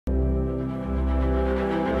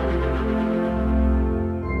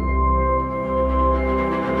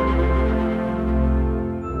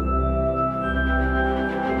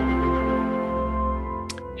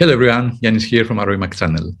Hello everyone, Yanis here from ROIMAC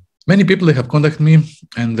channel. Many people have contacted me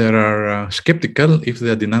and they are skeptical if the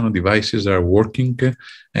anti-nano devices are working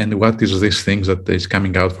and what is this thing that is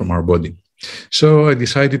coming out from our body. So I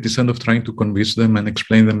decided, instead of trying to convince them and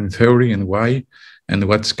explain them in theory and why and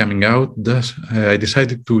what's coming out, I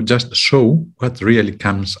decided to just show what really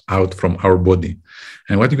comes out from our body.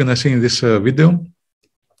 And what you're going to see in this video,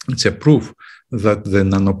 it's a proof that the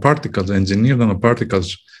nanoparticles, engineered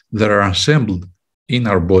nanoparticles that are assembled in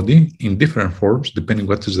our body in different forms, depending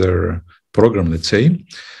what is their program, let's say.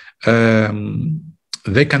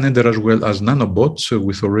 They can enter as well as nanobots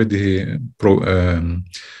with already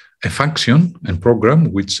a function and program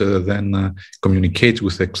which then communicates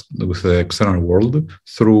with the external world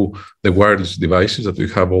through the wireless devices that we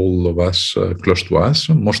have, all of us close to us,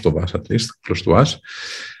 most of us at least close to us.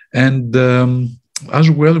 And as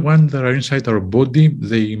well, when they are inside our body,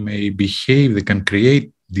 they may behave, they can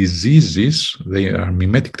create diseases. They are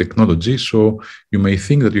mimetic technology, so you may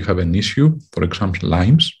think that you have an issue, for example,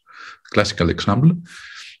 Lyme's, classical example,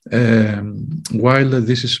 while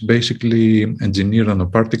this is basically engineered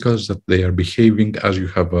nanoparticles that they are behaving as you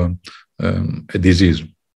have a disease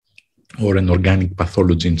or an organic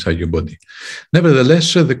pathology inside your body.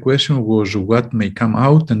 Nevertheless, the question was what may come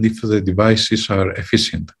out and if the devices are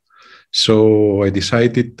efficient. So I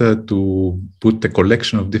decided to put a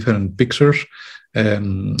collection of different pictures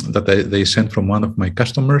that they sent from one of my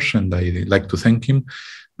customers, and I like to thank him.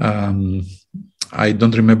 I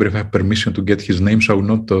don't remember if I have permission to get his name, so I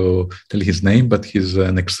will not tell his name, but he's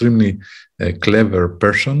an extremely clever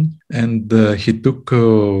person. And he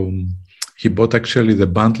bought actually the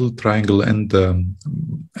bundle, triangle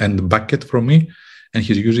and bucket from me, and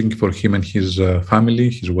he's using it for him and his family,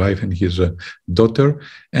 his wife and his daughter.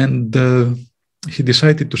 And he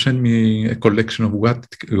decided to send me a collection of what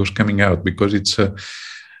was coming out, because it's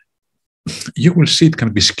you will see it can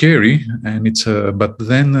be scary, and it's but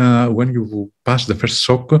then when you pass the first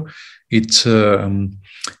shock, it's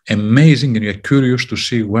amazing, and you're curious to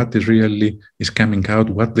see what is really is coming out,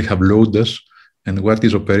 what they have loaded us, and what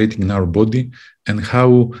is operating in our body, and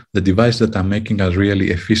how the devices that are making are really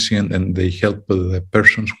efficient, and they help the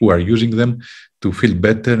persons who are using them to feel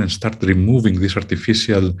better and start removing this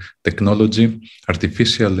artificial technology,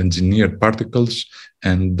 artificial engineered particles,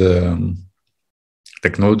 and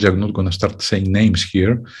technology. I'm not going to start saying names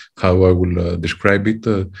here, how I will describe it,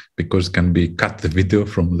 because it can be cut the video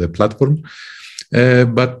from the platform.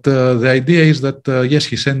 But the idea is that, yes,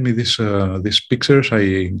 he sent me these pictures.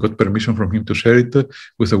 I got permission from him to share it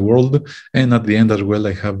with the world. And at the end as well,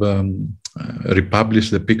 I have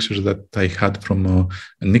republished the pictures that I had from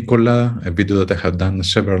Nicola, a video that I had done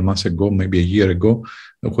several months ago, maybe a year ago,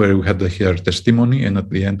 where we had her testimony. And at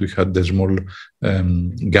the end, we had the small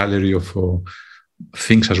gallery of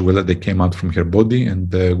things as well that they came out from her body,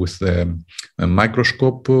 and with the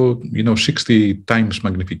microscope, 60 times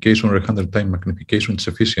magnification or 100 times magnification is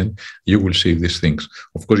sufficient. You will see these things.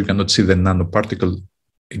 Of course, you cannot see the nanoparticle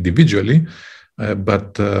individually,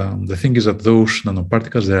 but the thing is that those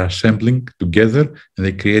nanoparticles, they are assembling together and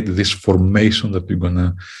they create this formation that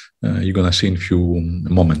you're gonna see in a few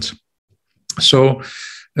moments. So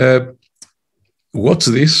watch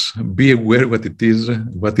this, be aware what it is,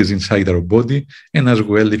 what is inside our body, and as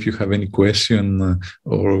well, if you have any question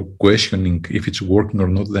or questioning if it's working or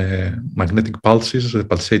not, the magnetic pulses, the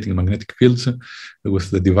pulsating magnetic fields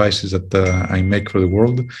with the devices that I make for the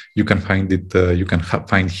world, you can find it, you can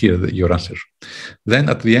find here your answer. Then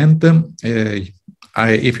at the end,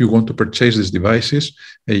 if you want to purchase these devices,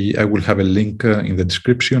 I will have a link in the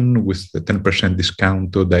description with the 10%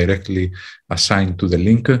 discount directly assigned to the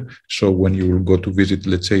link. So when you will go to visit,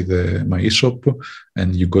 let's say, my eShop,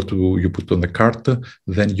 and you put on the cart,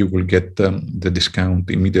 then you will get the discount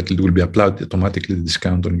immediately. It will be applied automatically, the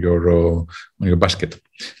discount on your basket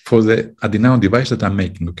for the anti-nano device that I'm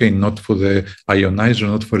making. Okay, not for the ionizer,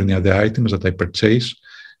 not for any other items that I purchase.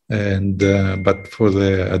 And but for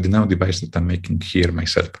the anti-nano device that I'm making here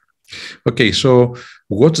myself. Okay, so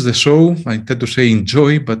watch the show. I tend to say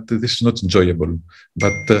enjoy, but this is not enjoyable.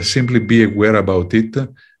 But simply be aware about it,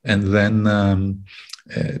 and then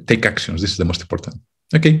take actions. This is the most important.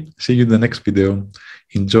 Okay, see you in the next video.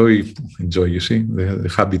 Enjoy. You see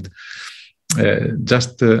the habit.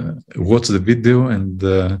 Just watch the video and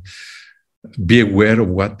be aware of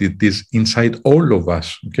what it is inside all of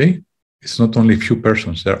us. Okay. It's not only a few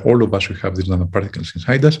persons. There are all of us who have these nanoparticles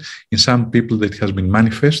inside us. In some people, that has been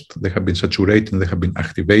manifest. They have been saturated, and they have been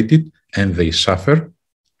activated, and they suffer.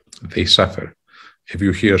 They suffer. If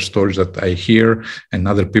you hear stories that I hear, and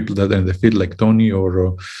other people that are in the field, like Tony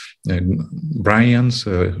or Brian's,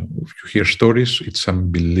 if you hear stories, it's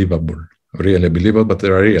unbelievable. really believable, but they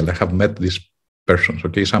are real. I have met these persons,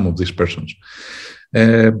 okay, some of these persons.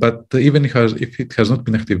 But even if it has not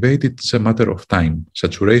been activated, it's a matter of time,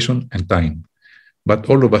 saturation and time. But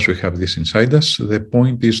all of us, we have this inside us. The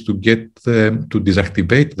point is to get them, to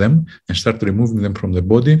deactivate them and start removing them from the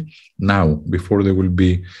body now, before they will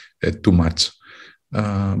be too much.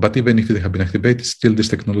 But even if they have been activated, still this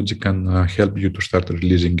technology can help you to start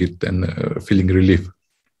releasing it and feeling relief.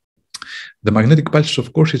 The magnetic pulses,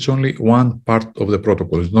 of course, it's only one part of the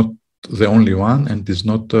protocol. It's not the only one, and it's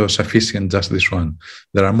not sufficient just this one.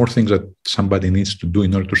 There are more things that somebody needs to do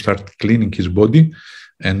in order to start cleaning his body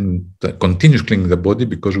and continues cleaning the body,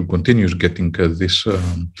 because we continues getting these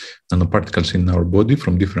nanoparticles in our body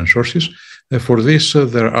from different sources. For this,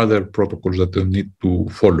 there are other protocols that we need to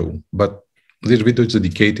follow. But this video is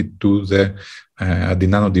dedicated to the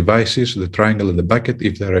anti-nano devices, the triangle and the bucket,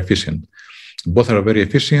 if they're efficient. Both are very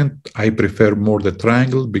efficient. I prefer more the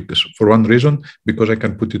triangle, because for one reason, because I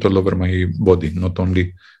can put it all over my body, not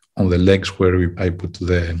only on the legs where I put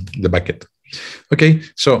the bucket. Okay,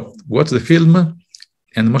 so watch the film,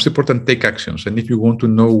 and most important, take actions. And if you want to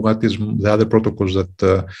know what is the other protocols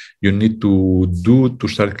that you need to do to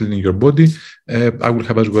start cleaning your body, I will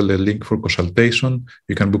have as well a link for consultation.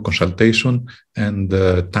 You can book consultation and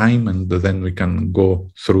time, and then we can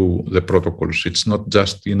go through the protocols. It's not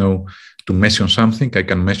just, to mention something. I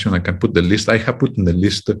can put the list. I have put in the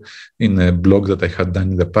list in a blog that I had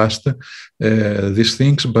done in the past, these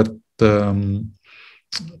things, but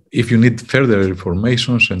if you need further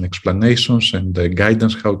informations and explanations and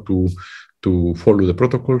guidance how to follow the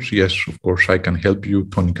protocols, yes, of course, I can help you.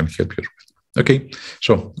 Tony can help you as well. Okay,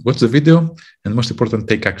 so watch the video, and most important,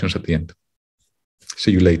 take actions at the end.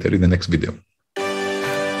 See you later in the next video.